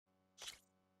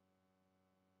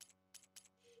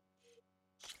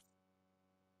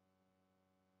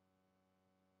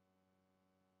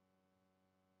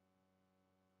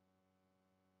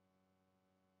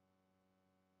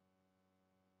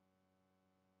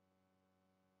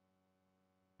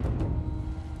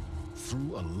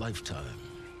Through a lifetime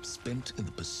spent in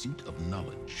the pursuit of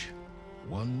knowledge,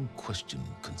 one question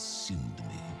consumed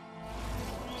me.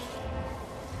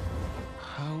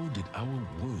 How did our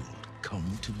world come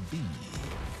to be?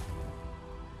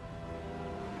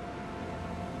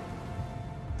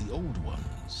 The old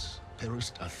ones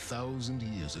perished 1,000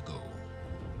 years ago,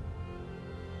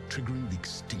 triggering the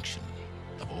extinction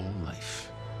of all life.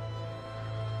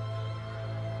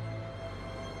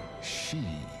 She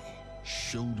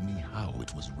showed me how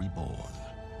it was reborn.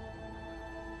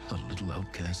 A little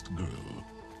outcast girl,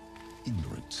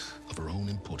 ignorant of her own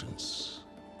importance.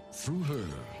 Through her,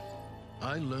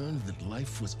 I learned that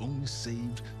life was only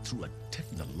saved through a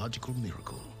technological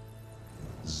miracle.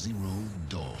 Zero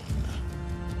Dawn.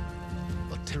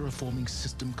 A terraforming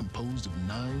system composed of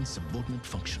 9 subordinate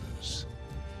functions,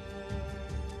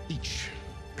 each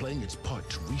playing its part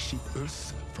to reshape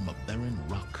Earth from a barren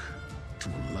rock to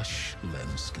a lush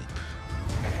landscape.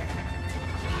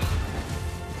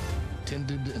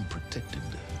 Tended and protected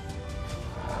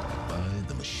by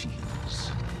the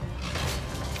machines.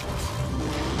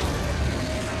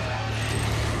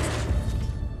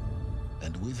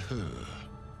 And with her,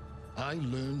 I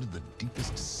learned the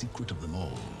deepest secret of them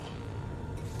all.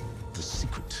 The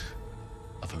secret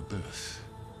of her birth.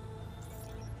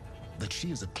 That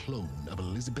she is a clone of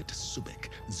Elizabeth Subek,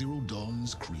 Zero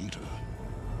Dawn's creator.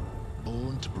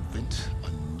 Born to prevent a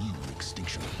new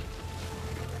extinction.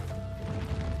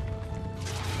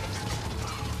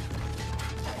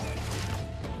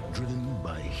 Driven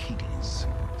by Hades,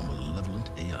 a malevolent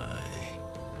AI.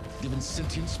 Given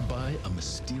sentience by a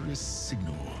mysterious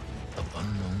signal of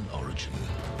unknown origin.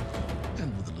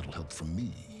 And with a little help from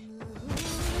me.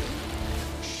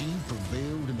 She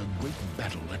prevailed in a great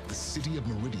battle at the city of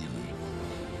Meridian.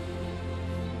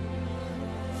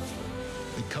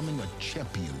 Becoming a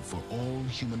champion for all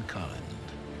humankind.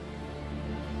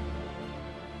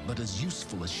 But as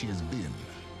useful as she has been,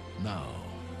 now,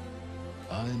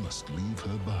 I must leave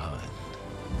her behind.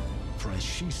 For as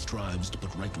she strives to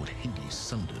put right what Hades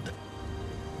sundered,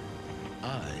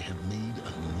 I have made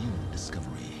a new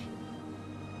discovery.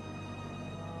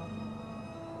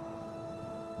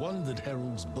 One that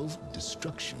heralds both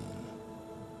destruction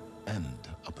and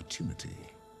opportunity.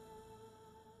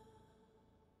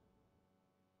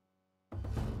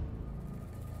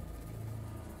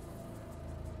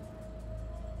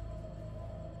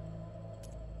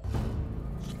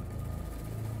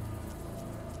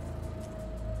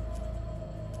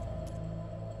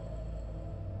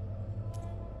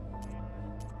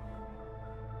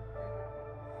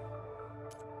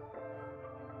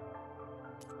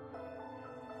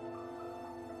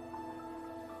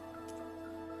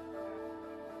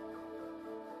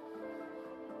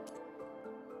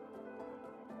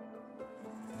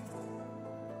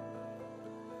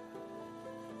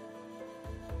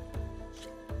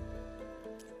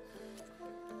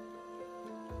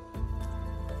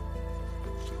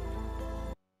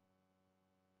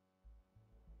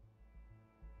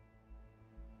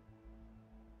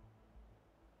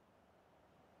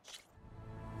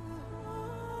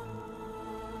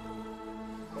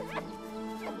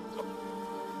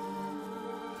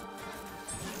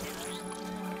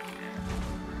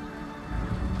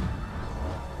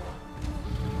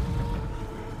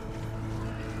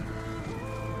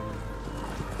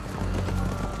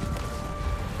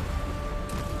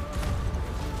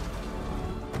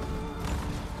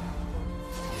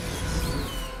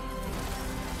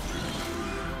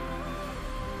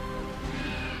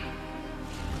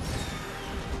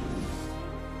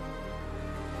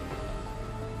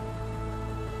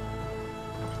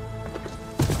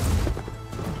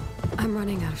 I'm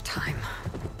running out of time,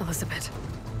 Elizabeth.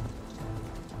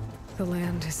 The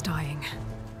land is dying.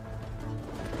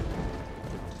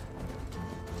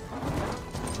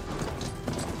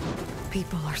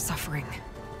 People are suffering.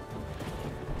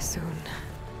 Soon,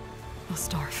 they'll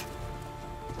starve.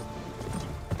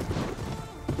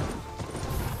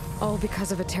 All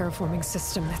because of a terraforming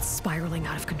system that's spiraling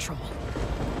out of control.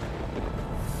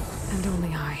 And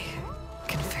only I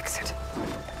can fix it.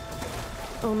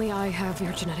 Only I have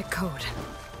your genetic code.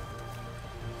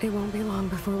 It won't be long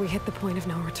before we hit the point of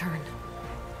no return.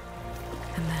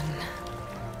 And then...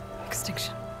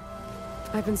 extinction.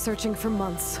 I've been searching for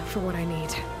months for what I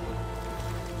need.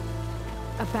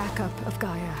 A backup of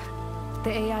Gaia.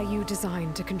 The AI you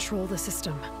designed to control the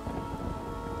system.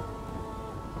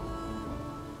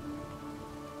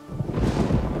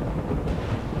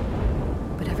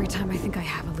 But every time I think I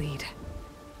have a lead,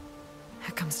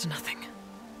 it comes to nothing.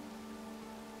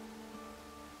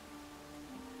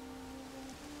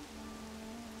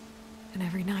 And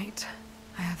every night,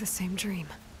 I have the same dream.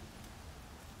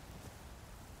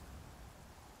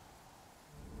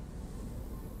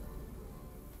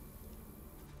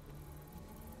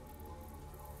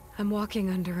 I'm walking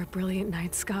under a brilliant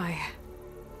night sky,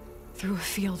 through a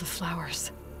field of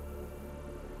flowers.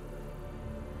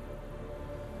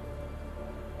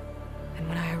 And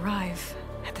when I arrive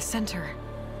at the center,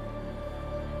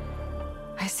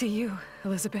 I see you,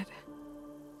 Elizabeth.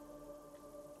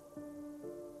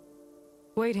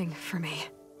 Waiting for me.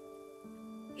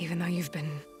 Even though you've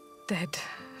been dead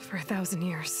for 1,000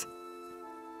 years.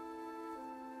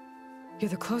 You're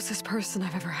the closest person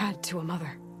I've ever had to a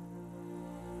mother.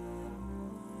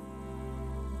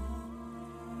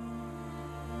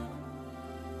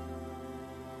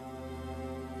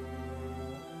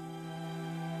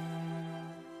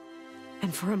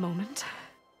 And for a moment,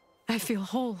 I feel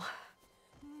whole.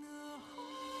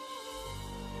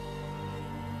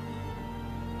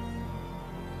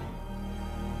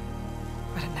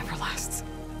 But it never lasts.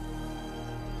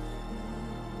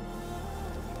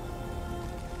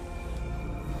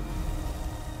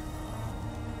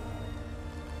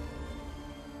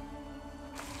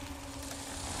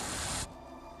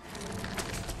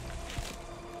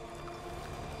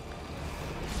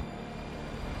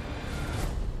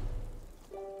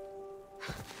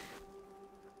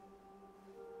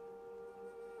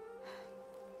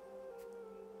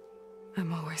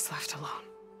 I'm always left alone.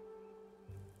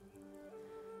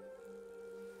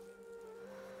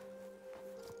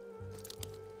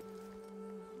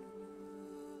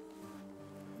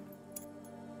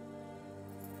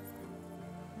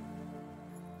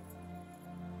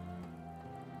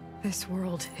 This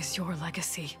world is your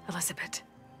legacy, Elizabeth.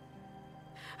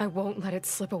 I won't let it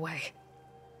slip away.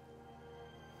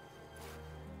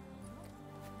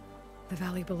 The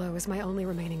valley below is my only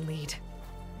remaining lead.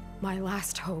 My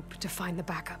last hope to find the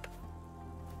backup.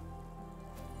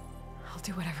 I'll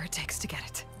do whatever it takes to get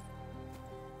it.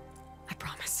 I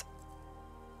promise.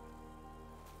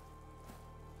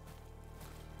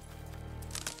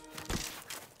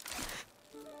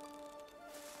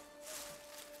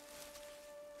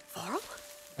 Varl?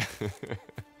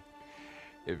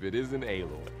 If it isn't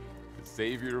Aloy, the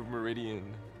savior of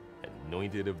Meridian,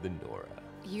 anointed of the Nora.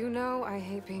 You know I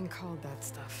hate being called that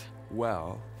stuff.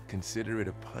 Well, consider it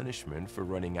a punishment for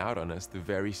running out on us the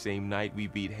very same night we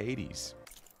beat Hades.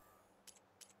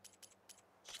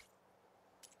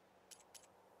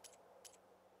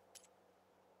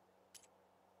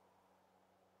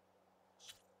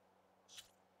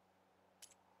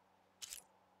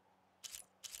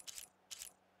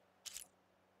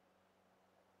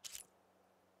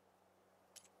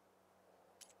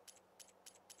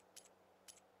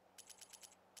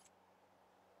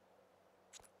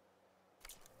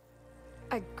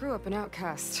 I grew up an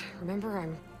outcast. Remember,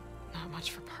 I'm not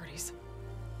much for parties.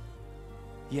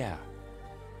 Yeah.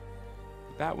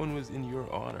 That one was in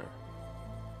your honor.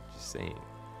 Just saying.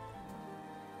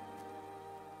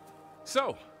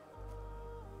 So,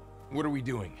 what are we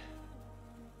doing?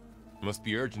 Must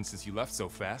be urgent since you left so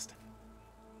fast.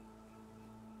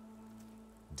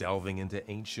 Delving into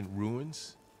ancient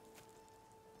ruins?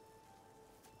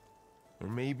 Or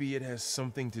maybe it has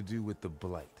something to do with the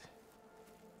Blight.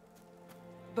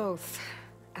 Both,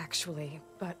 actually,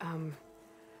 but,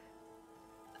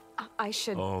 I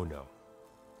should... Oh, no.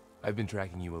 I've been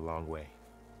tracking you a long way.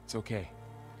 It's okay.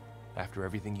 After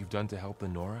everything you've done to help the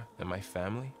Nora and my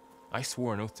family, I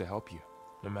swore an oath to help you,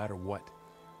 no matter what.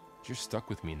 You're stuck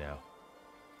with me now.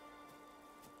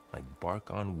 Like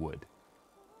bark on wood.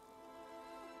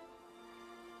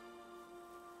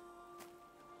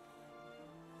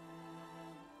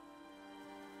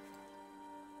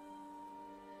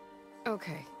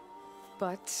 Okay,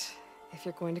 but if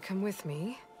you're going to come with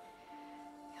me,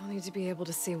 you'll need to be able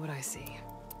to see what I see.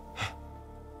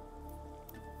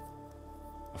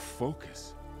 A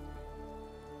focus?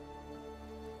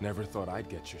 Never thought I'd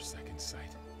get your second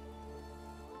sight.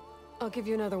 I'll give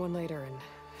you another one later and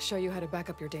show you how to back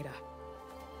up your data.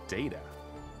 Data?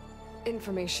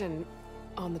 Information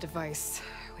on the device.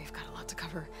 We've got a lot to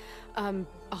cover. I'll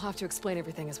have to explain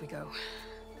everything as we go.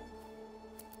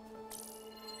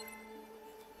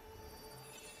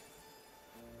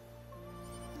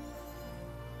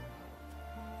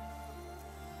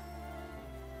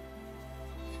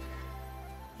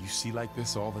 You see like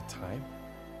this all the time?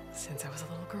 Since I was a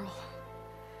little girl.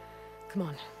 Come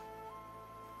on.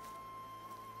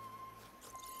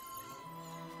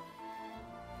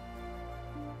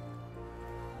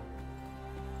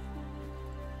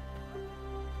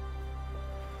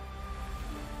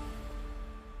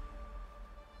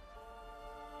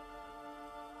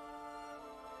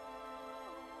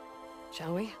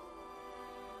 Shall we?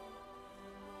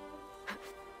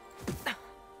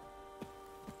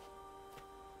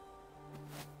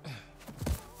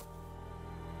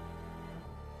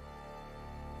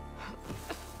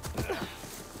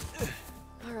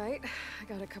 I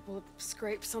got a couple of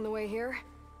scrapes on the way here.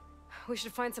 We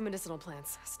should find some medicinal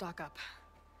plants, stock up.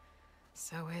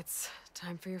 So it's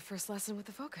time for your first lesson with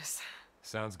the focus.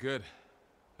 Sounds good.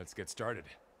 Let's get started.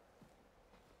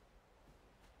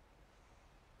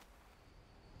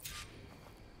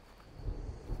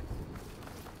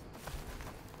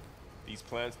 These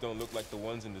plants don't look like the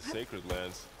ones in the Sacred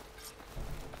Lands.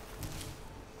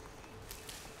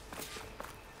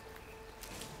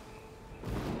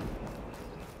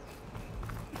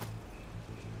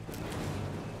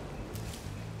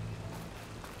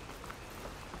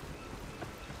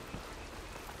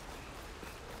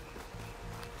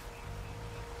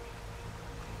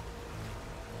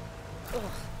 Ugh.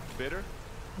 Bitter?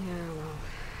 Yeah, well,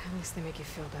 at least they make you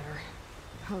feel better.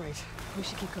 All right, we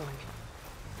should keep going.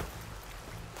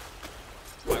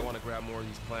 Might want to grab more of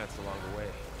these plants along the way.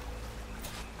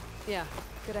 Yeah,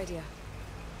 good idea.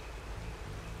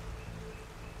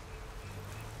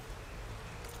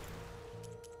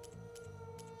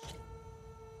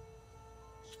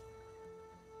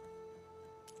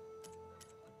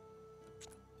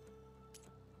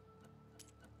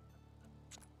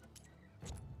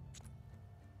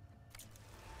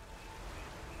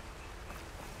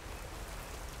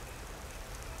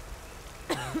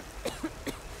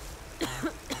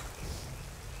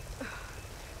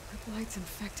 It's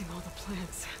infecting all the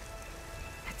plants.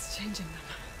 It's changing them.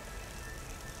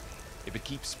 If it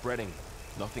keeps spreading,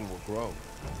 nothing will grow.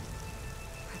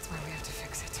 That's why we have to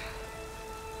fix it.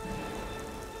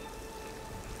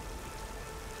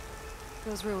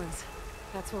 Those ruins.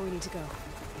 That's where we need to go.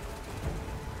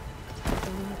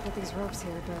 Don't want to put these ropes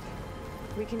here, but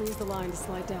we can use the line to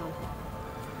slide down.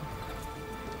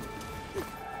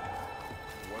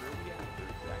 What are we after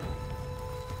exactly?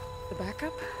 The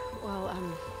backup? Well,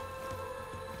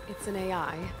 it's an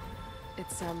AI.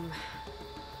 It's hard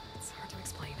to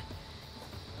explain.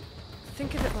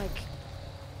 Think of it like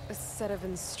a set of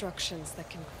instructions that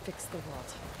can fix the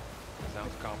world.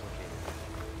 Sounds complicated.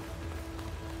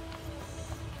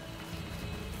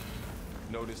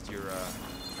 Noticed you're,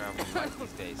 traveling light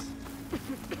these days.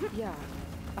 Yeah,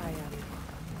 I,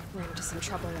 ran into some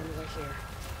trouble on the way here.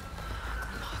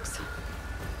 Logs.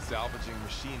 Salvaging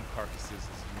machine carcasses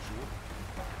as usual.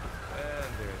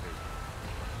 And there they go.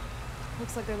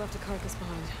 Looks like they left a carcass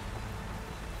behind.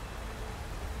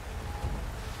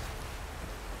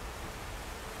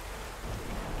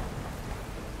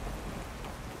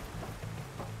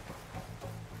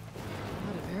 A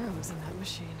lot of arrows in that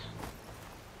machine.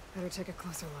 Better take a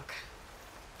closer look.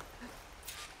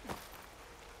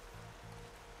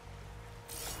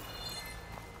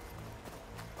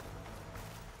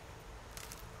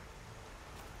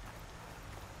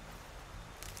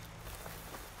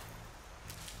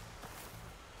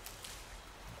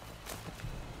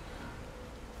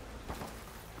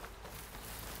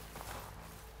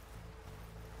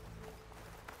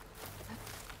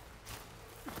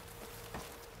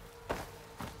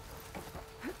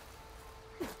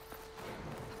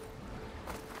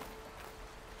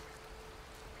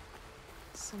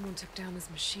 Someone took down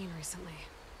this machine recently.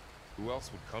 Who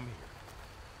else would come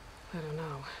here? I don't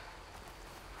know.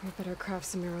 We better craft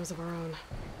some arrows of our own.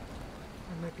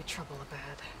 There might be trouble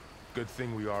ahead. Good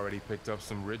thing we already picked up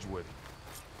some ridgewood.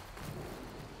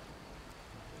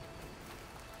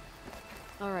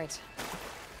 All right.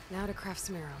 Now to craft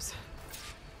some arrows.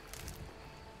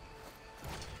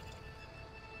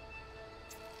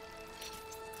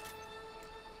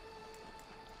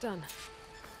 Done.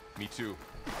 Me too.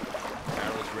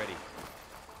 Arrow's ready.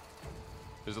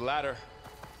 There's a ladder,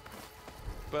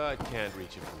 but can't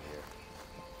reach it from here.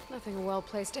 Nothing a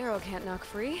well-placed arrow can't knock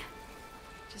free.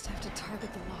 Just have to target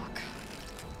the lock.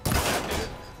 That did it.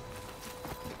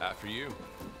 After you.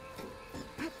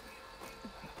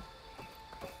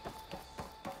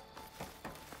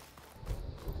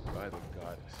 By the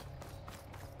goddess.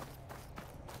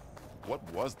 What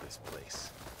was this place?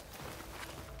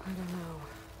 I don't know.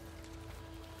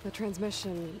 The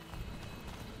transmission...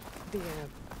 the,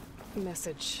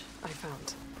 message I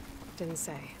found didn't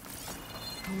say.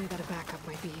 Only that a backup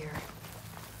might be here.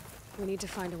 We need to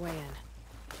find a way in.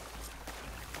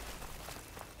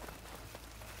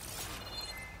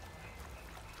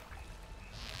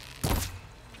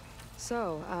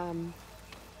 So,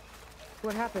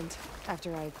 what happened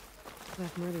after I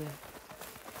left Meridian?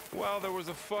 Well, there was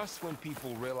a fuss when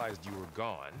people realized you were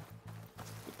gone.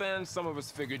 But then some of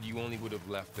us figured you only would have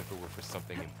left if it were for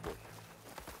something important.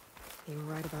 You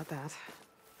were right about that.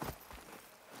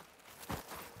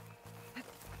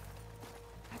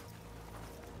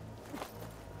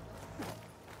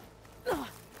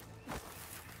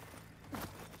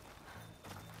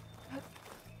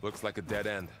 Looks like a dead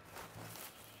end.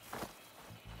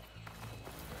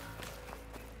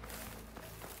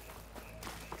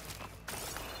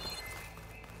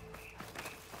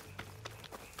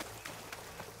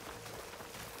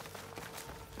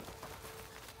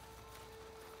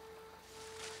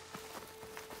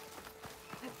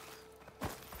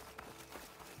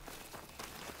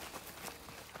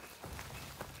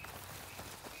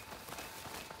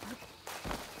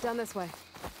 Down this way.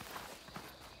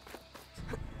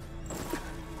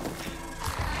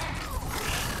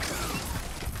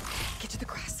 Get to the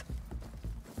grass.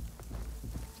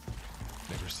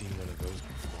 Never seen one of those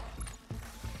before.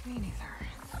 Me neither.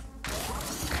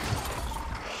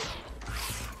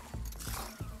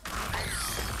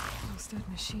 Those dead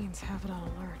machines have it on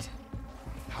alert.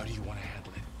 How do you want to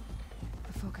handle it?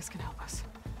 The focus can help us.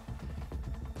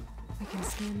 We can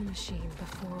scan the machine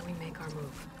before we make our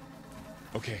move.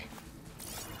 Okay.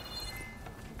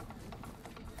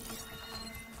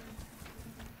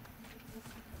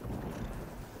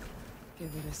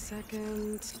 Give it a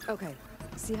second. Okay.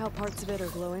 See how parts of it are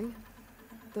glowing?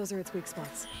 Those are its weak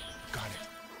spots. Got it.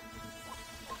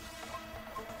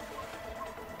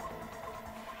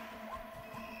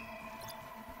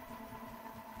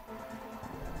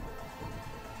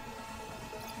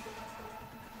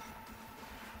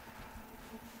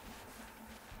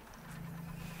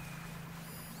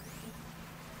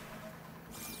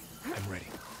 I'm ready.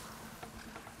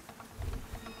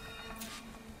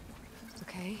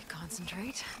 Okay,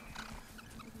 concentrate.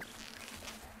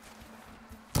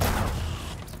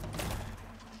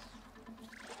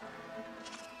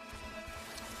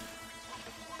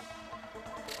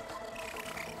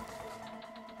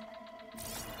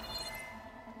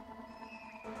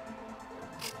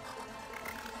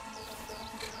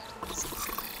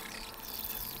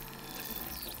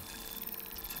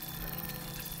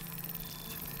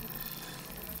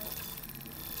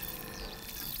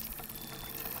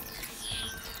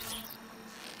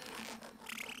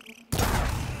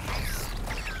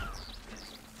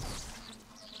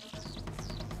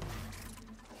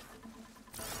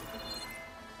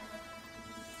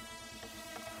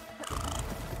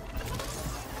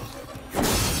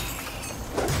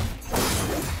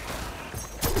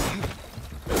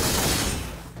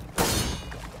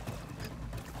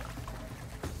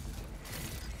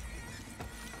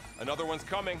 Another one's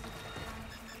coming.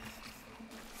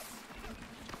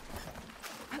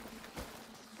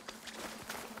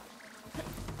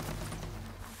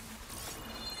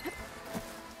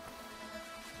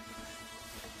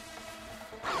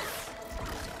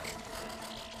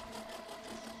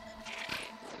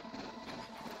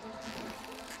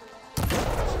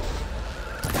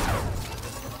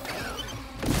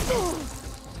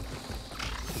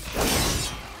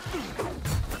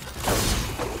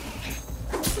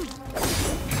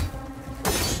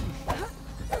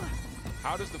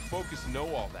 How does the focus know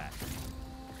all that?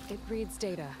 It reads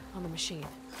data on the machine.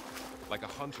 Like a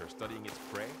hunter studying its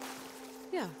prey?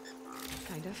 Yeah,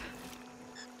 kind of.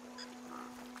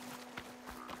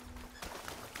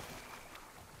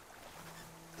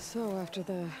 So, after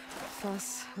the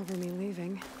fuss over me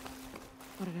leaving,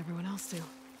 what did everyone else do?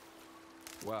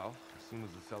 Well, as soon as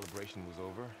the celebration was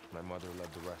over, my mother led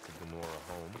the rest of the Nora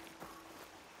home.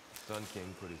 The Sun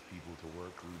King put his people to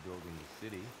work rebuilding the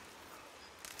city.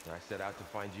 And I set out to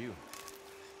find you.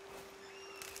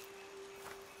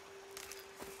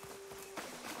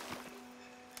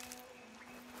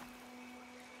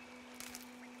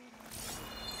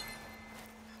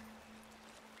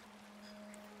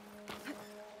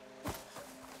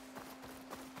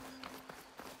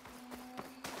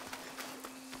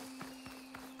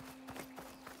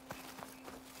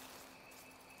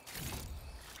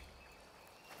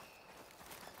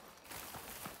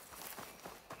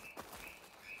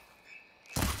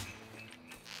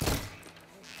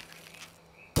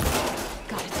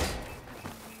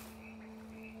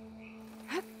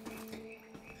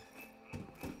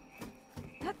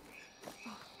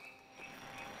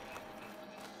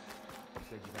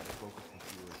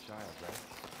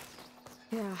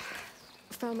 Yeah.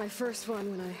 Found my first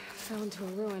one when I fell into a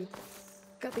ruin.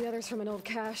 Got the others from an old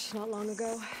cache not long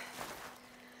ago.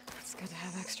 It's good to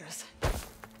have extras.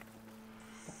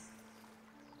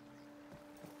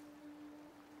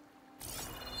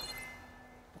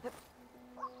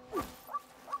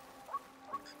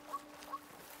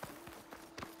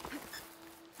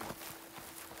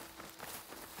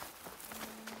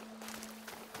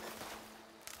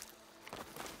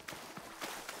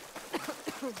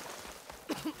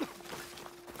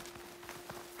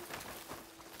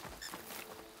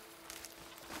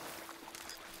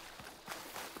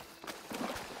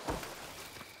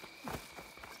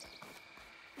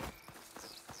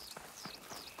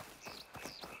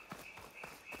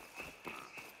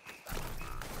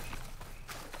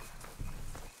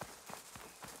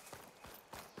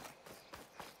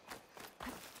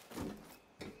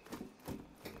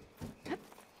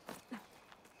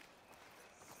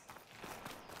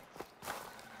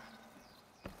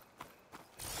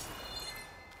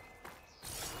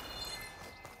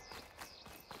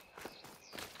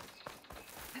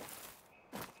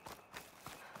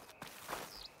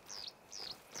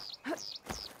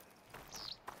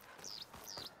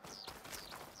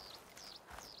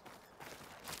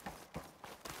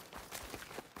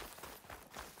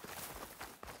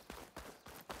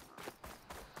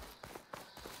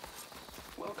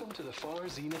 to the Far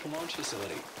Zenith launch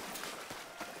facility.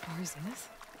 Far Zenith?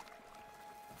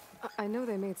 I know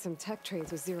they made some tech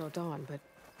trades with Zero Dawn, but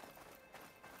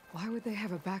why would they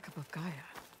have a backup of Gaia?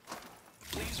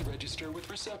 Please register with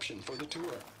reception for the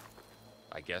tour.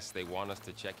 I guess they want us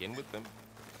to check in with them.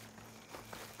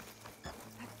 I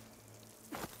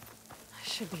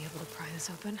should be able to pry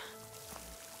this open.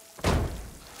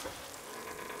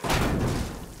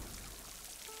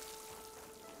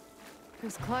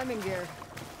 There's climbing gear.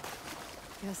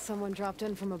 Guess someone dropped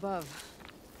in from above.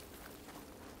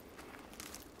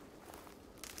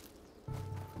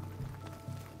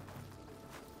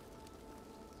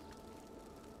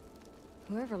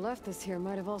 Whoever left this here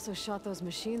might have also shot those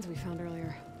machines we found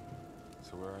earlier.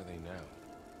 So where are they now?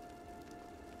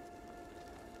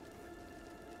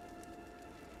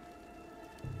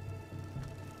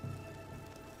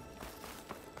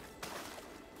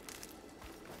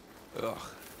 Ugh,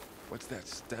 what's that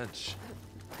stench?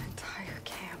 An entire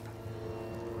camp.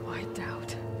 Wiped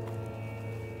out.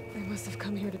 They must have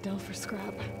come here to delve for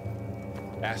scrap.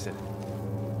 Acid.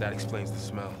 That explains the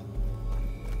smell.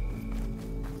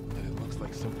 And it looks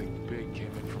like something big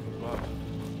came in from above.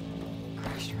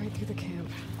 Crashed right through the camp.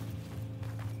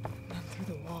 And through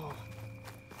the wall.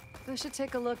 I should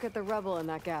take a look at the rubble in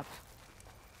that gap.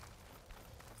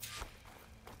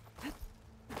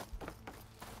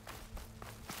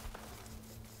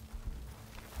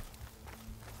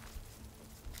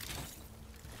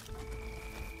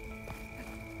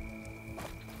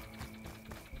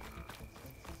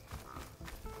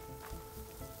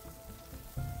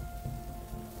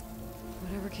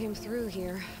 Whatever came through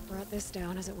here brought this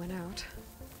down as it went out.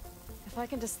 If I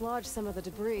can dislodge some of the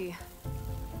debris,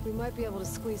 we might be able to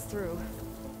squeeze through.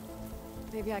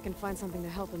 Maybe I can find something to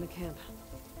help in the camp.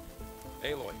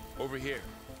 Aloy, over here.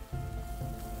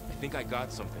 I think I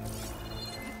got something.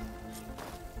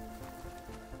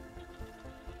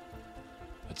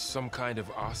 It's some kind of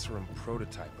Oseram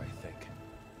prototype, I think.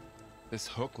 This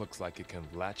hook looks like it can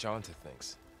latch onto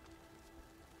things.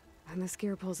 And this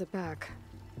gear pulls it back.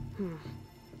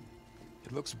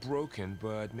 It looks broken,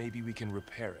 but maybe we can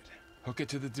repair it. Hook it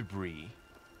to the debris.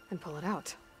 And pull it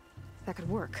out. That could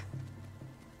work.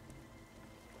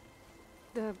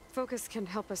 The focus can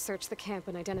help us search the camp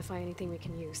and identify anything we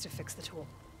can use to fix the tool.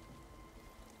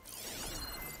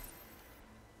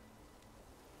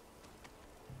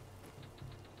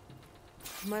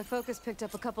 My focus picked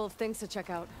up a couple of things to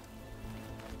check out.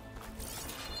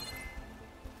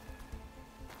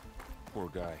 Poor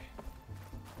guy.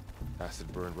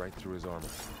 Acid burned right through his armor.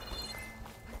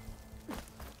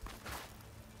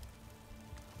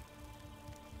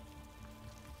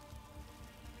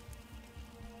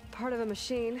 Part of a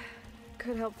machine.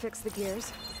 Could help fix the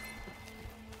gears.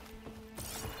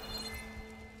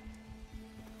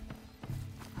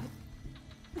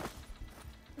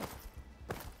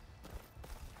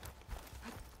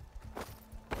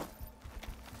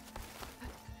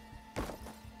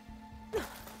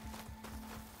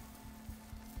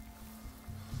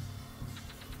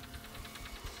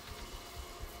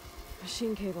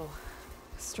 Machine cable.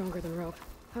 Stronger than rope.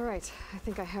 All right, I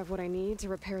think I have what I need to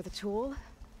repair the tool.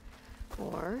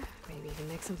 Or maybe even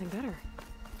make something better.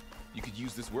 You could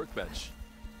use this workbench.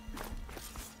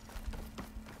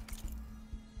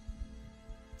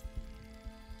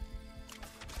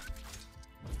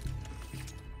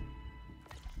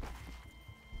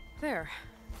 There.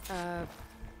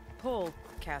 Pole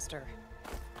caster.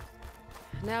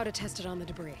 Now to test it on the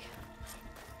debris.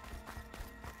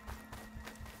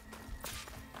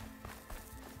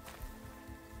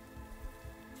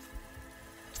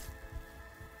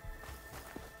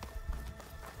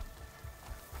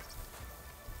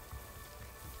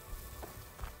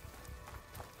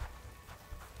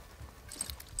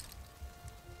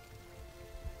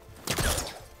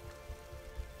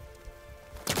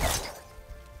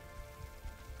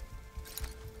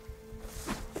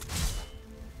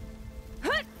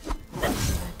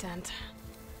 Dent.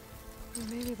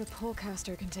 Maybe the pole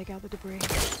caster can take out the debris.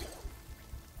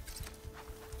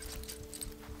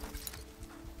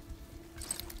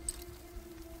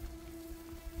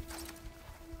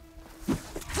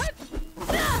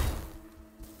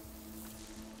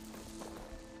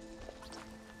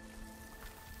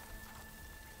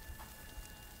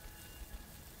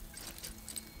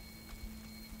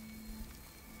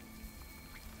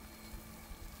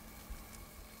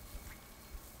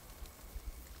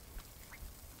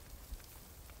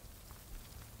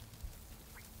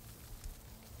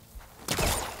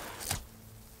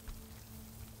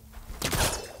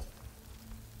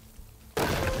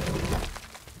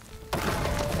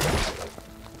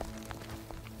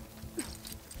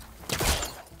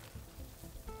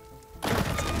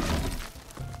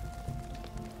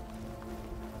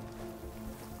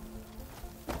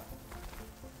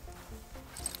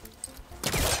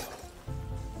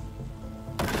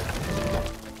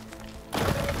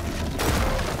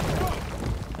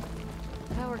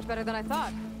 Worked better than I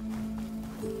thought.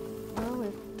 Well,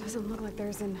 it doesn't look like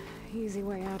there's an easy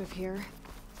way out of here.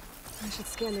 I should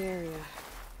scan the area.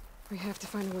 We have to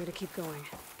find a way to keep going.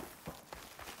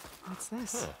 What's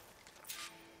this? Huh.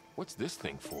 What's this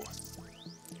thing for?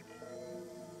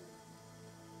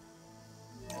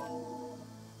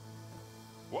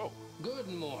 Whoa. Good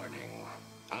morning.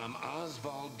 I'm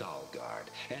Oswald Dalgard,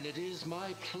 and it is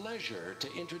my pleasure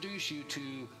to introduce you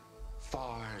to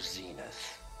Far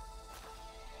Zenith.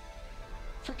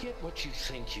 Forget what you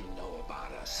think you know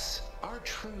about us. Our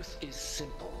truth is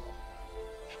simple.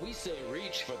 We say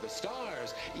reach for the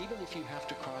stars, even if you have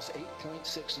to cross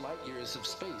 8.6 light years of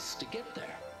space to get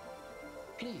there.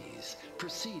 Please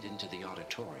proceed into the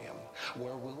auditorium,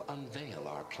 where we'll unveil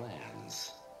our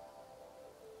plans.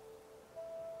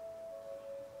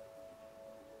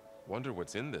 Wonder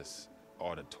what's in this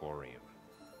auditorium.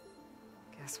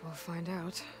 Guess we'll find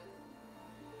out.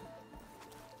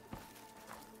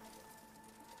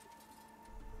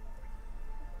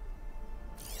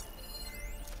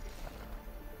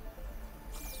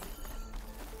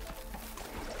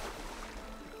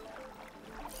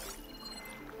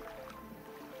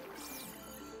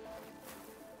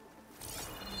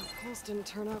 The pulse didn't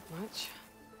turn up much.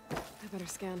 I better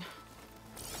scan.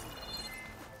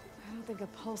 I don't think a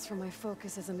pulse from my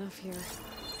focus is enough here.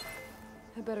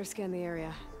 I better scan the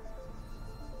area.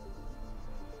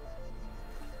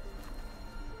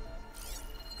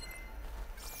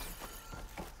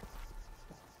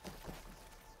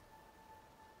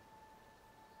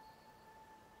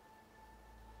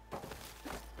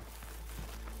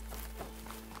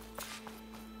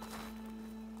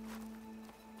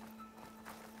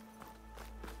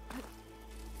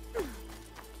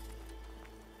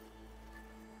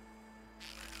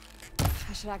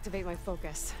 I should activate my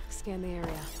focus. Scan the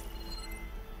area.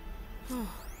 Oh,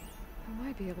 I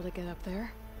might be able to get up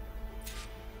there.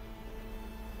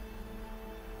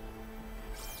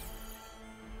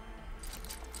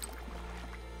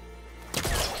 I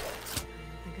don't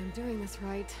think I'm doing this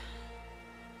right.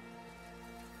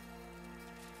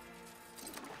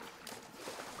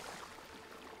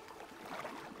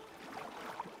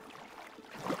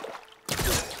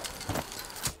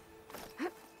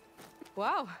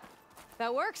 Wow.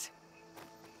 That works.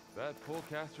 That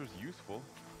pullcaster's useful.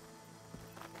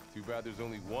 Too bad there's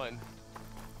only one.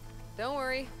 Don't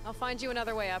worry, I'll find you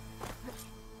another way up.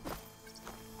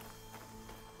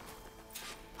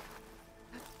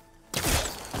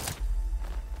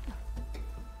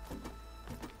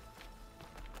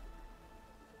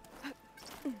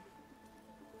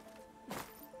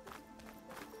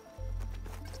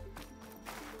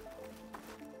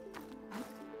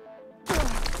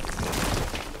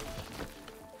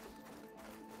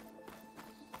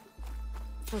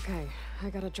 Okay, I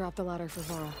gotta drop the ladder for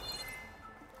Varl.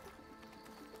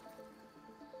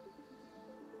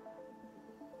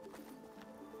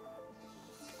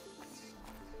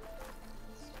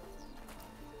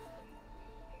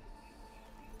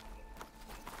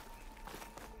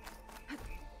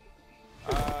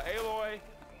 Aloy,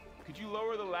 could you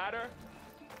lower the ladder?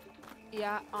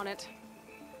 Yeah, on it.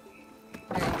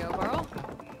 There you go, Varl.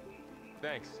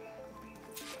 Thanks.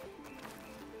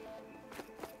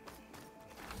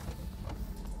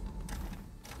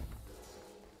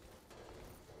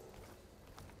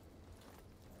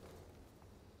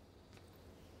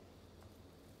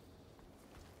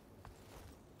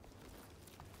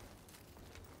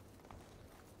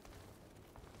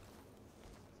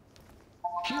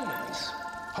 Humans,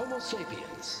 Homo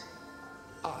sapiens,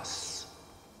 us.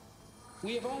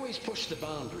 We have always pushed the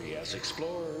boundary as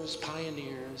explorers,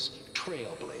 pioneers,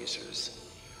 trailblazers.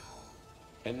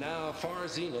 And now Far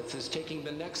Zenith is taking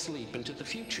the next leap into the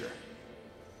future.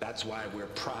 That's why we're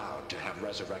proud to have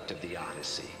resurrected the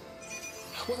Odyssey.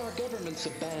 What our governments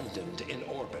abandoned in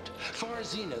orbit, Far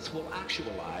Zenith will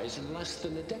actualize in less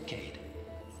than a decade.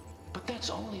 But that's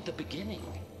only the beginning.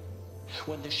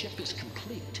 When the ship is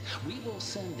complete, we will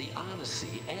send the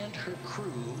Odyssey and her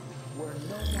crew where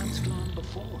no one's gone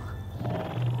before.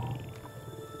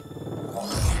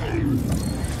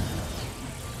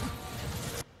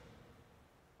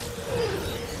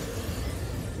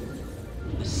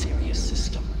 The Sirius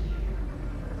system.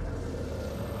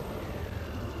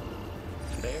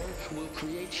 There, we'll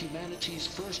create humanity's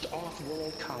first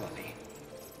off-world colony.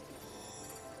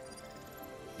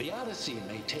 The Odyssey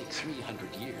may take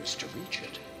 300 years to reach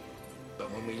it, but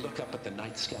when we look up at the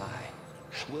night sky,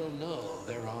 we'll know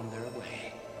they're on their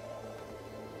way.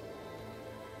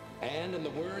 And in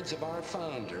the words of our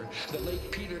founder, the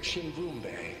late Peter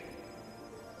Chimvumbe,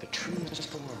 the truest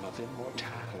form of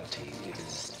immortality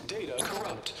is... Data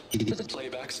corrupt. The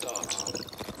playback stopped.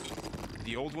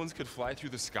 The old ones could fly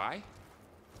through the sky?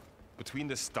 Between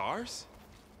the stars?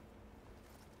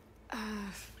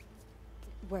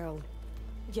 Well,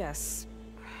 yes.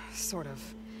 Sort of.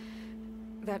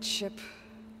 That ship,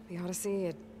 the Odyssey,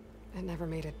 it never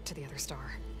made it to the other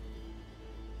star.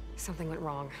 Something went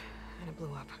wrong, and it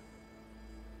blew up.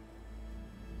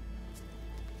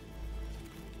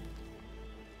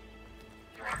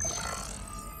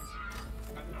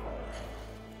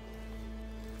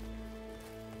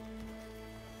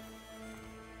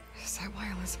 Is that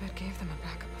why Elizabeth gave them a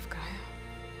backup of Gaia?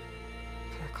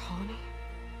 For their colony?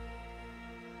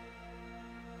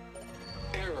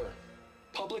 Error.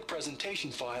 Public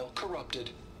presentation file corrupted.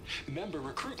 Member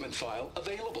recruitment file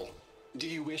available. Do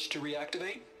you wish to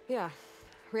reactivate? Yeah.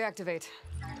 Reactivate.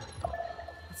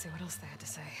 Let's see what else they had to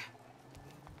say.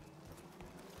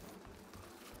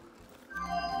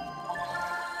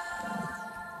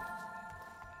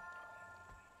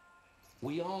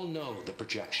 We all know the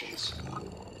projections.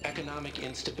 Economic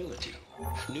instability,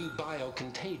 new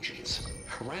biocontagions,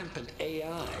 rampant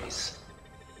AIs.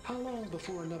 How long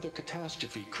before another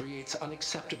catastrophe creates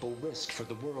unacceptable risk for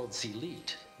the world's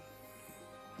elite?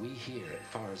 We here at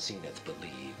Far Zenith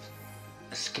believe,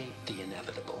 escape the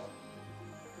inevitable.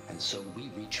 And so we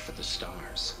reach for the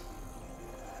stars.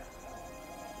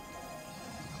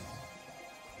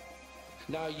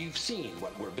 Now you've seen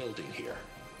what we're building here.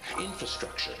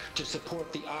 Infrastructure to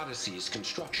support the Odyssey's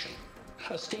construction.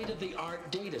 A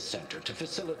state-of-the-art data center to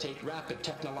facilitate rapid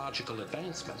technological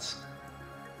advancements.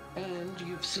 And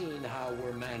you've seen how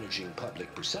we're managing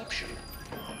public perception.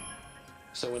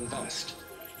 So invest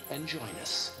and join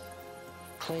us.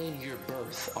 Claim your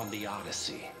berth on the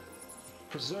Odyssey.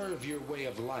 Preserve your way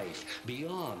of life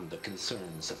beyond the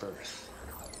concerns of Earth.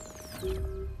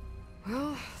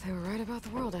 Well, they were right about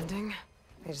the world ending.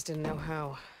 They just didn't know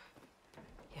how.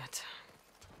 Yet.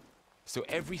 So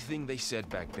everything they said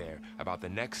back there about the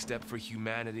next step for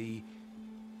humanity,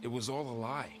 it was all a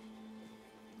lie.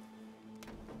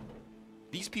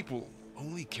 These people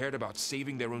only cared about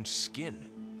saving their own skin.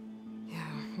 Yeah,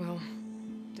 well,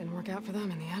 didn't work out for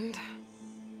them in the end.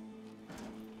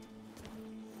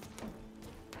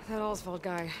 That Oswald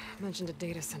guy mentioned a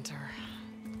data center.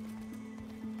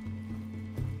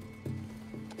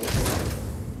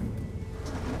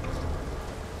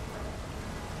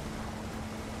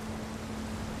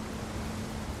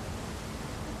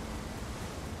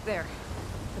 There.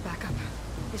 The backup.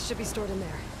 It should be stored in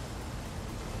there.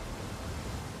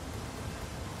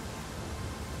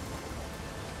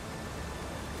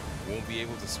 Won't be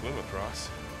able to swim across.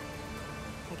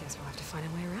 I guess we'll have to find a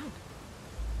way around.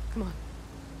 Come on.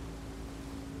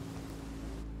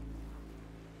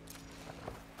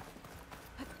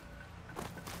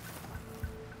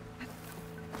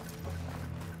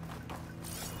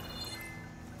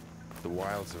 The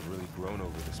wilds have really grown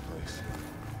over this place.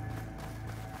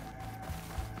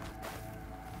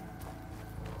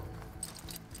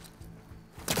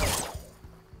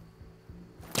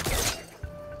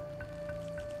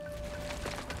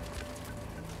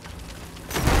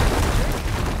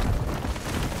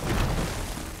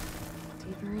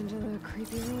 Deeper into the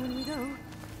creepy ruin we go.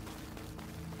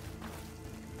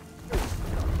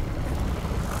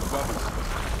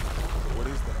 What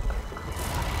is that?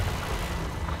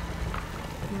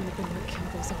 Might have been what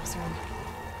killed those Zone.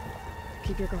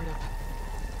 Keep your guard up.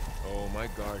 Oh, my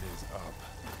guard is up.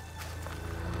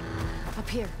 Up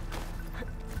here.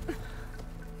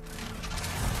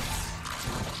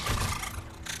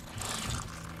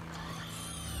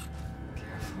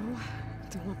 Careful.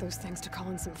 Don't want those things to call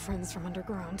in some friends from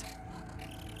underground.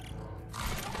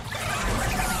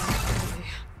 Okay.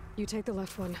 You take the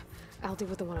left one. I'll deal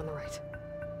with the one on the right.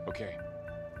 Okay.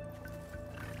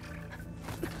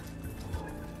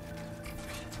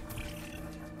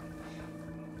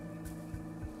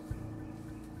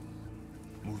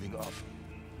 Moving up.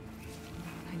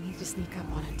 I need to sneak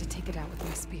up on it to take it out with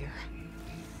my spear.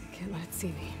 Can't let it see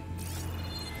me.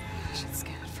 I should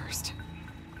scan it first.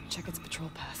 Check its patrol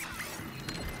path.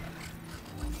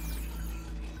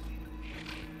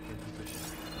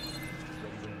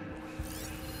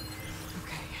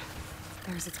 Okay,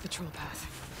 there's its patrol path.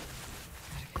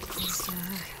 Gotta get closer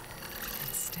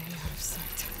and stay out of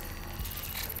sight.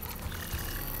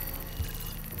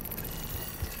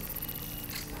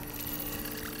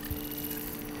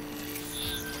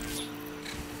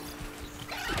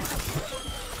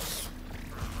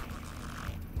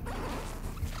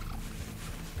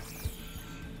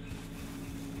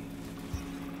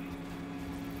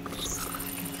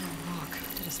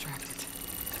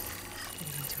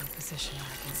 Where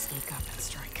I can sneak up and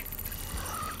strike.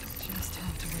 Just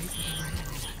have to wait for the right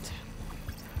moment.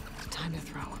 Time to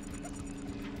throw.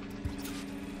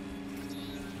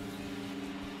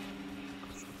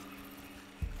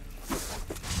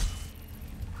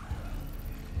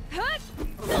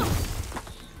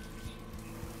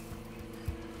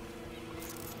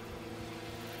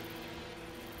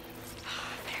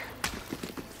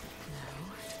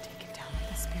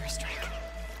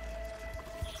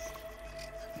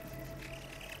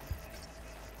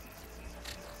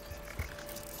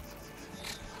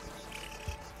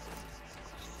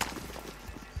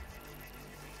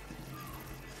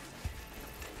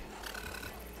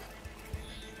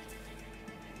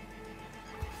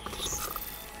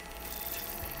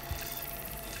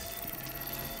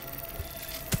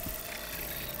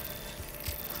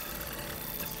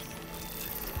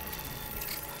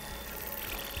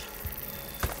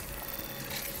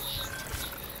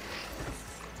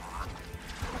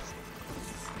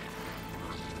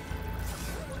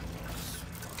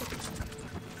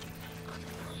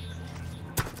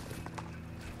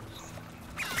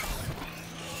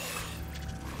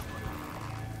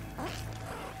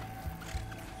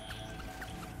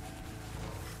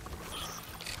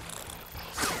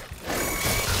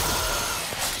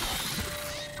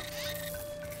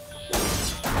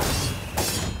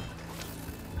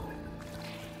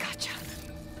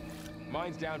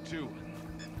 Mine's down too.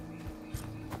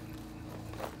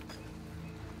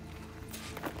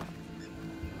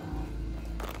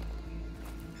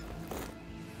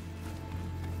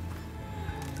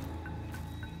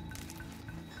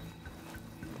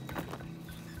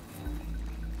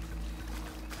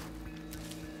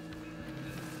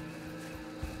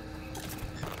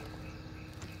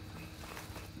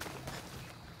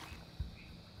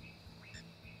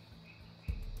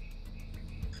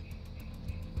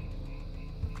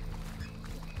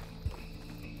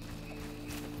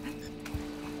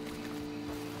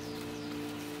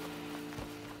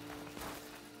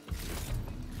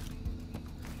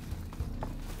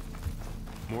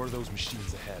 More of those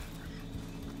machines ahead.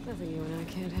 Nothing you and I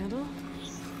can't handle.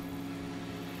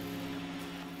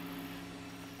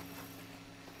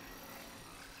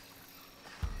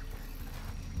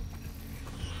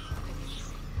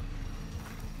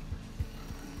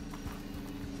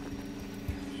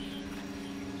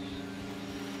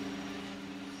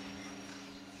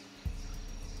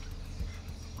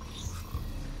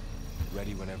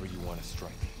 Ready whenever you want to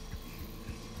strike.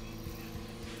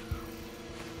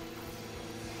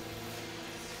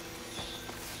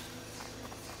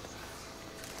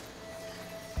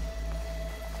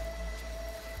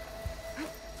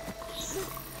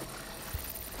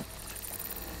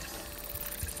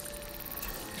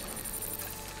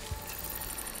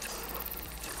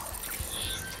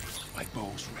 My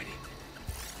bow's ready.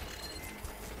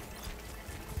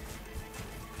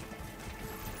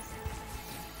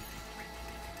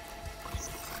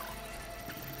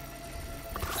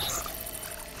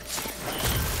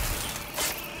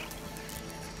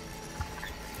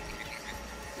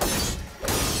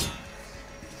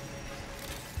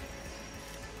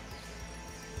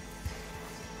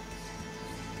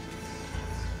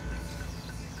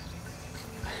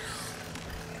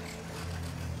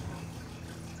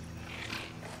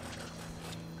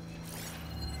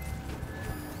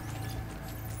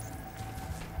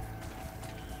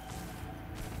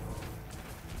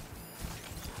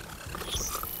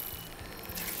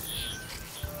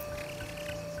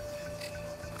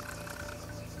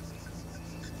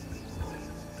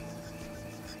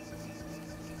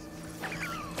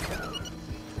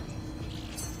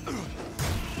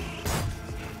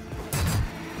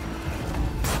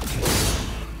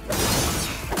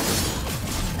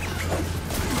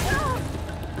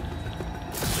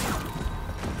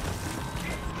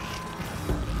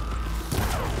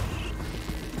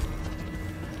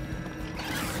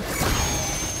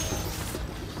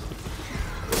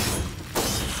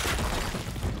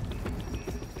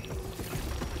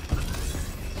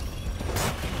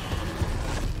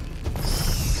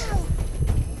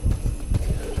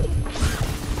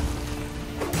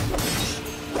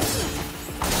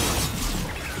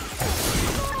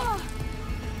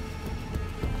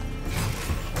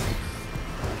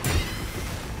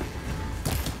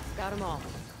 Got them all.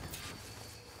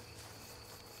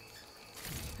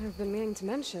 I've been meaning to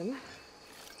mention,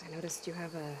 I noticed you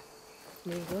have a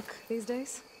new look these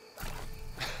days.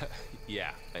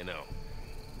 Yeah, I know.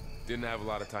 Didn't have a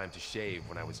lot of time to shave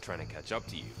when I was trying to catch up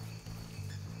to you.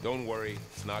 Don't worry,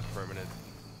 it's not permanent.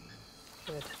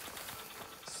 Good.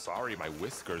 Sorry my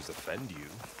whiskers offend you,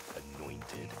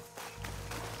 anointed.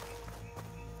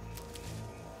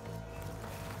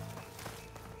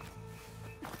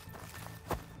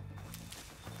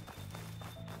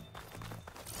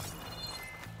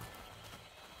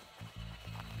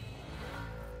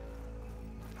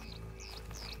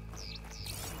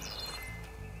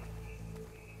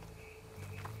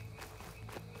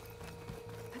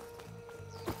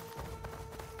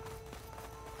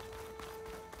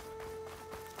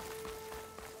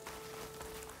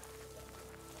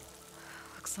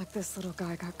 Looks like this little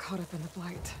guy got caught up in the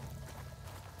blight.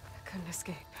 Couldn't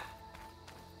escape.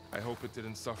 I hope it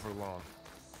didn't suffer long.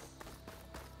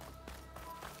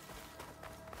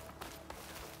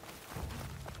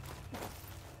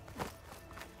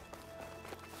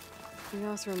 The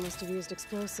Osram must have used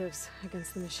explosives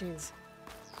against the machines.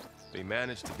 They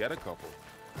managed to get a couple.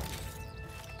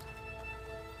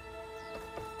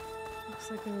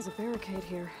 Looks like there was a barricade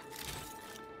here.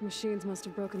 The machines must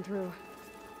have broken through.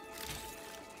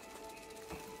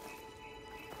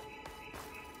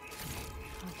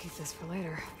 I'll keep this for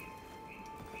later.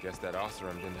 Guess that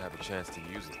Osram didn't have a chance to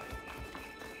use it.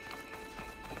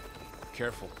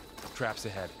 Careful. Traps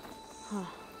ahead. Huh.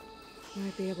 You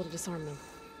might be able to disarm them.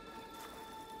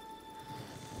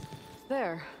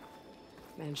 There.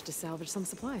 Managed to salvage some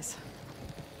supplies.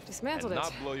 Dismantled And it.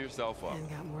 not blow yourself up. And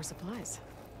got more supplies.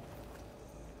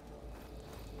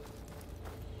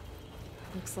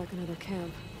 Looks like another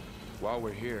camp. While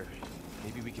we're here,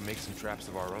 Maybe we can make some traps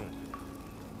of our own.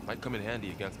 Might come in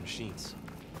handy against machines.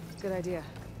 Good idea.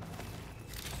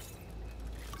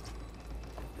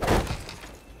 I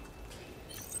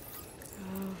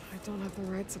don't have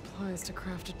the right supplies to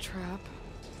craft a trap.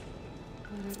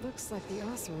 But it looks like the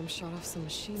Oseram shot off some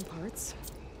machine parts.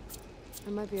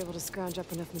 I might be able to scrounge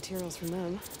up enough materials from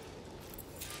them.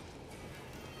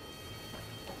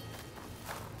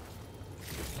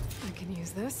 I can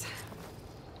use this.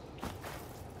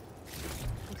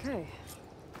 Okay.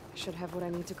 I should have what I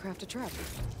need to craft a trap.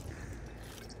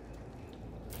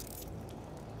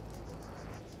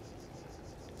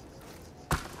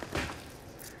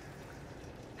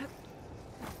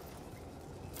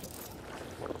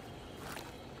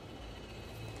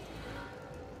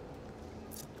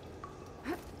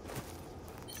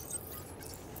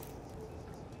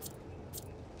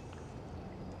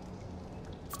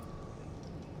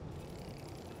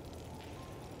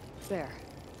 There.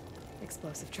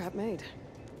 Explosive trap made.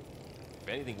 If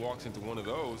anything walks into one of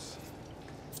those,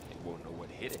 it won't know what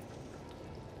hit it.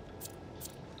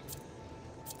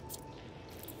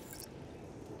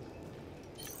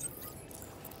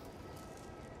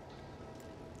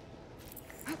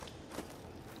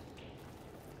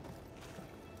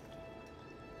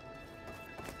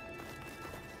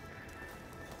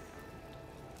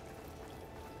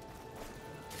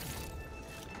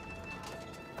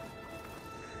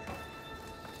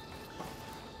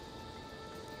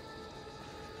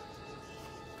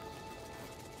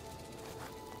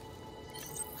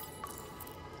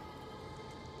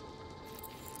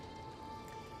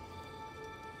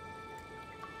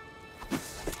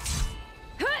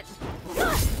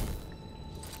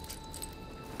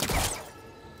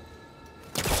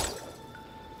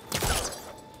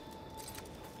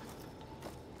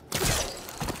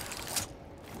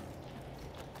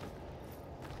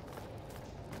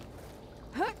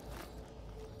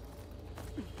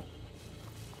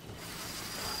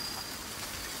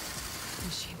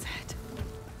 Machine's head.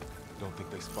 Don't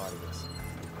think they spotted us.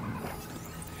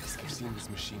 I've seen this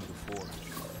machine before.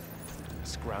 A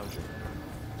scrounger.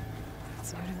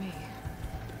 It's new to me.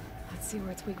 Let's see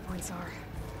where its weak points are.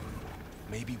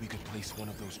 Maybe we could place one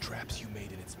of those traps you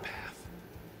made in its path.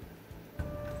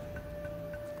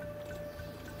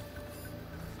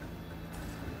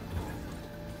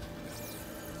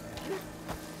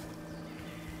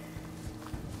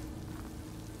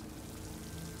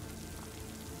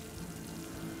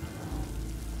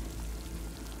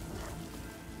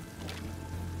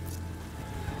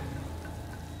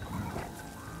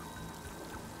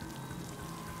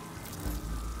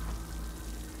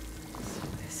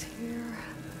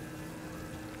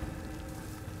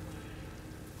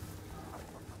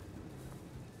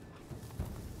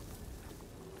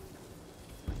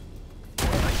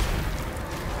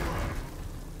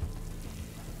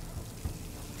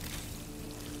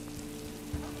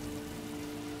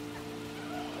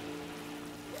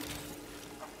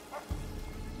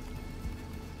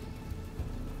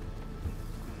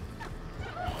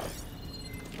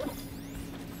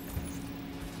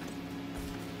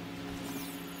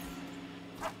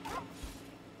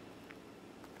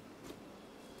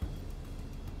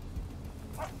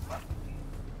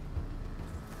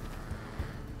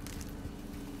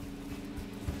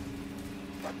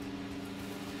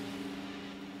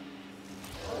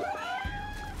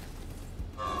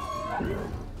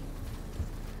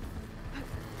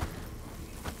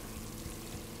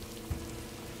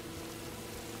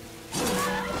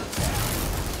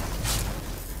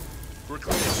 We're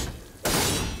clear.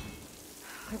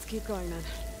 Let's keep going then.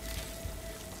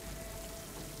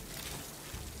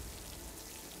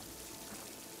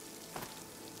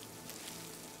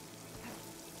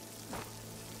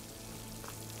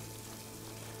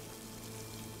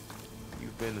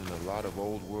 You've been in a lot of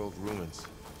old world ruins.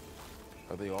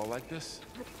 Are they all like this?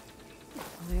 Well,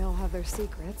 they all have their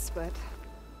secrets, but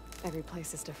every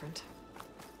place is different.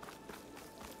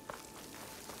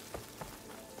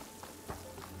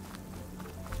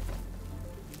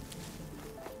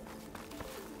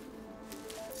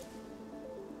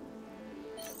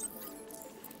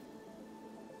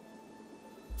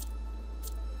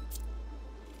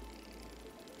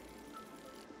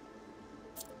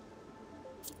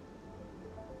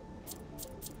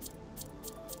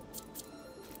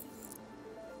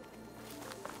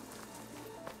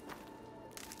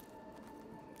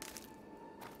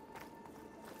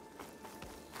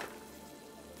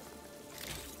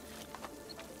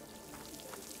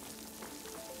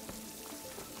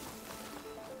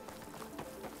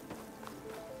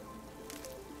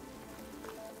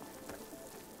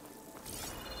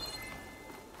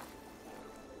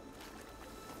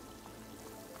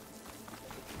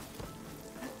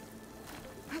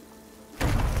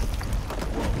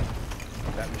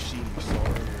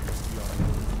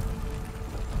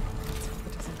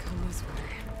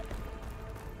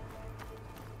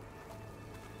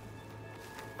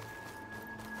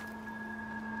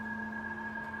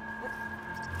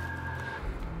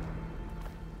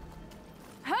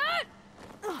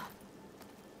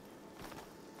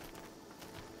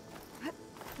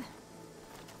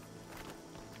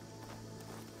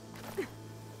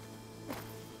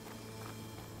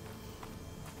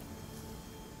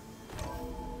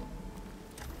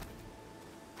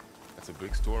 a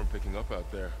big storm picking up out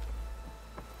there.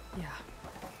 Yeah.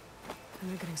 And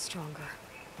they're getting stronger.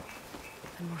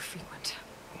 And more frequent.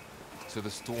 So the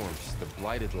storms, the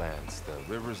blighted lands, the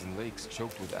rivers and lakes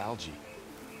choked with algae.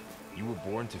 You were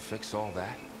born to fix all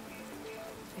that?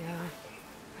 Yeah.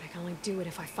 But I can only do it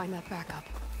if I find that backup.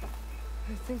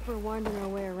 I think we're winding our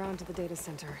way around to the data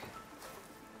center.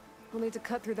 We'll need to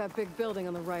cut through that big building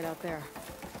on the right out there.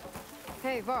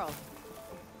 Hey, Varl.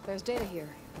 There's data here.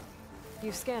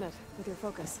 You scan it with your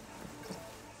focus.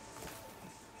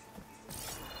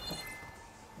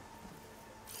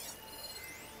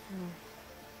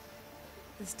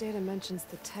 This data mentions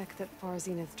the tech that Far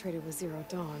Zenith traded with Zero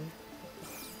Dawn.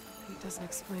 It doesn't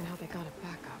explain how they got it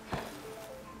back up.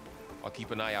 I'll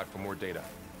keep an eye out for more data.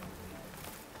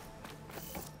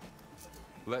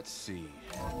 Let's see.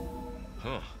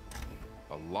 Huh.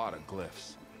 A lot of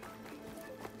glyphs.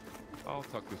 I'll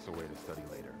tuck this away to study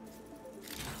later.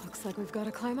 Looks like we've got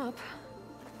to climb up.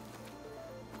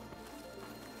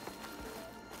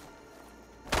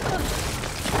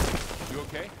 You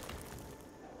okay?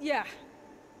 Yeah.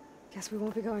 Guess we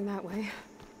won't be going that way.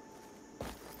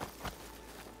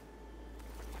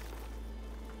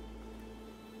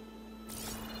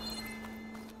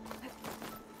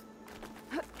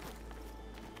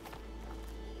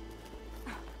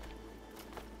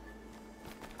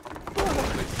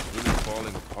 It's really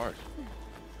falling apart.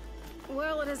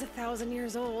 Well, it is 1,000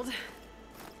 years old.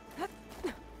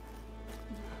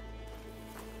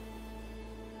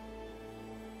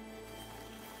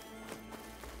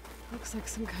 Looks like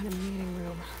some kind of meeting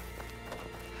room.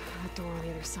 That door on the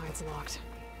other side's locked.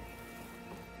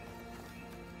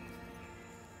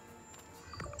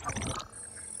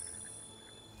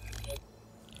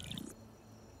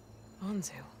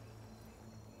 Anzu.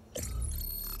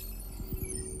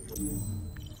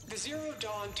 The Zero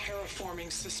Dawn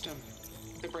terraforming system,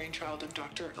 the brainchild of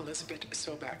Dr. Elizabeth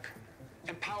Sobek.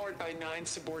 Empowered by 9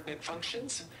 subordinate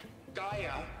functions,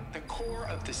 Gaia, the core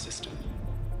of the system,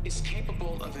 is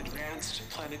capable of advanced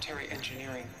planetary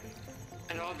engineering,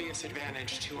 an obvious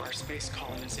advantage to our space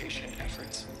colonization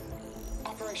efforts.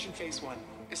 Operation Phase 1.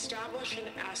 Establish an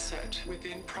asset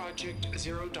within Project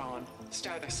Zero Dawn.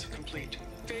 Status complete.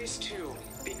 Phase 2.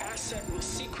 The asset will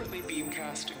secretly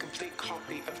beamcast a complete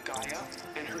copy of Gaia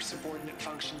and her subordinate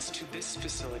functions to this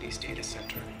facility's data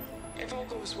center. If all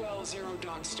goes well, Zero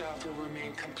Dawn staff will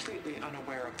remain completely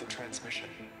unaware of the transmission.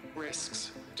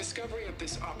 Risks. Discovery of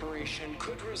this operation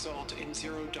could result in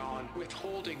Zero Dawn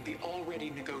withholding the already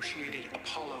negotiated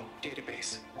Apollo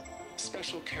database.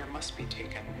 Special care must be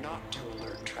taken not to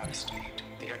alert Travis Tate,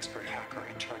 the expert hacker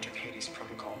in charge of Hades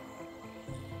Protocol.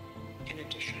 In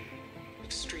addition,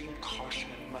 extreme caution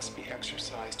must be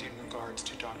exercised in regards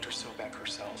to Dr. Sobek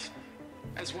herself.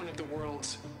 As one of the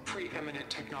world's preeminent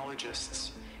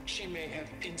technologists, she may have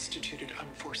instituted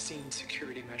unforeseen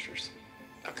security measures.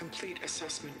 A complete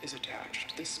assessment is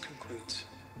attached. This concludes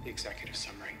the executive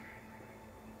summary.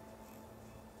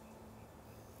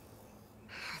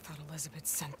 I thought Elizabeth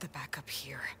sent the backup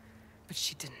here, but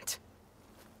she didn't.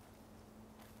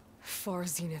 Far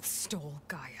Zenith stole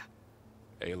Gaia.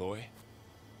 Aloy?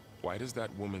 Why does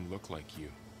that woman look like you?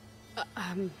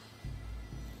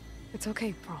 It's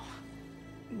okay, Pearl.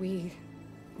 We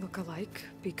look alike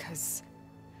because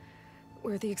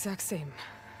we're the exact same.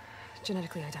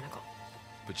 Genetically identical.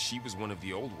 But she was one of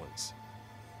the old ones.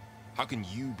 How can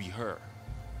you be her?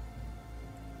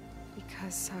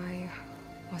 Because I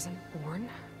wasn't born.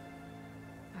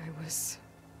 I was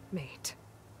made.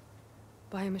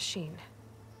 By a machine.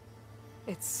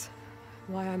 It's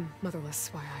why I'm motherless,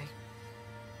 why I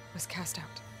was cast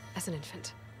out as an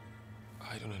infant.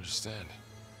 I don't understand.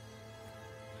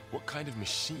 What kind of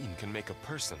machine can make a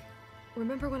person?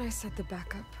 Remember when I said the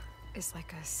backup is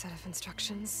like a set of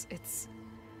instructions? It's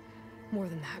more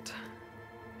than that.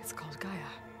 It's called Gaia.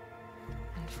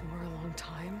 And for a long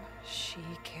time, she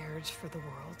cared for the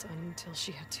world until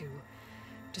she had to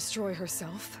destroy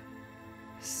herself.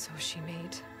 So she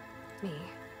made me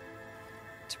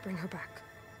to bring her back.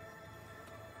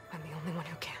 I'm the only one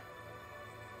who can.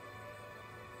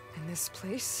 And this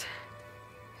place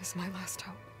is my last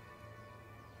hope.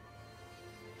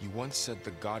 You once said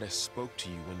the goddess spoke to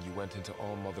you when you went into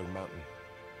All-Mother Mountain.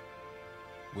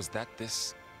 Was that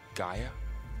this Gaia?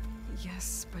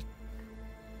 Yes, but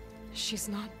she's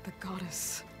not the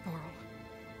goddess, Varl.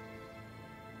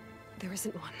 There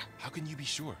isn't one. How can you be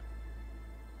sure?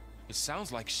 It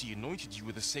sounds like she anointed you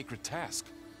with a sacred task.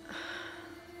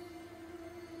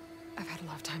 I've had a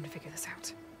lot of time to figure this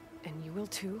out. And you will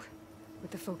too,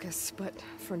 with the focus. But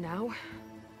for now,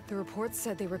 the report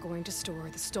said they were going to store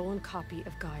the stolen copy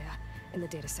of Gaia in the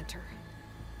data center.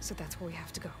 So that's where we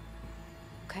have to go.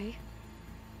 Okay?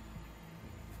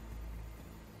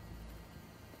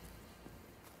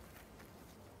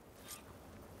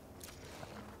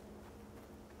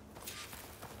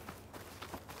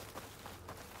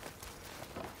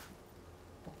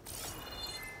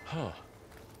 Huh.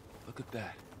 Look at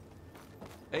that.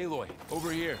 Aloy,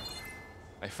 over here.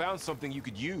 I found something you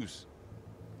could use.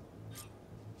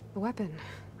 A weapon.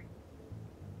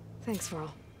 Thanks,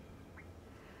 Varl.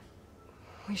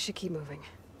 We should keep moving.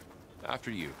 After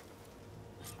you.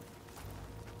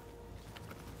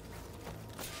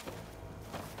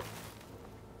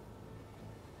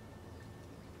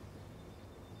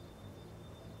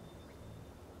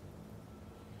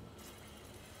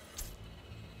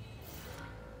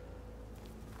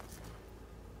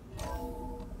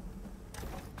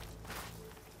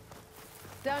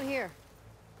 Down here.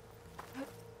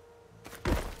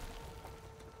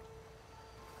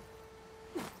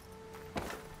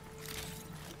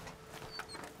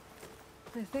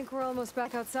 I think we're almost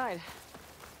back outside.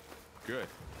 Good.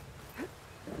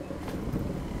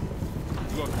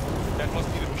 Look, that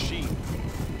must be the machine.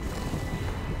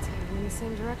 It's heading in the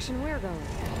same direction we're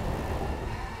going.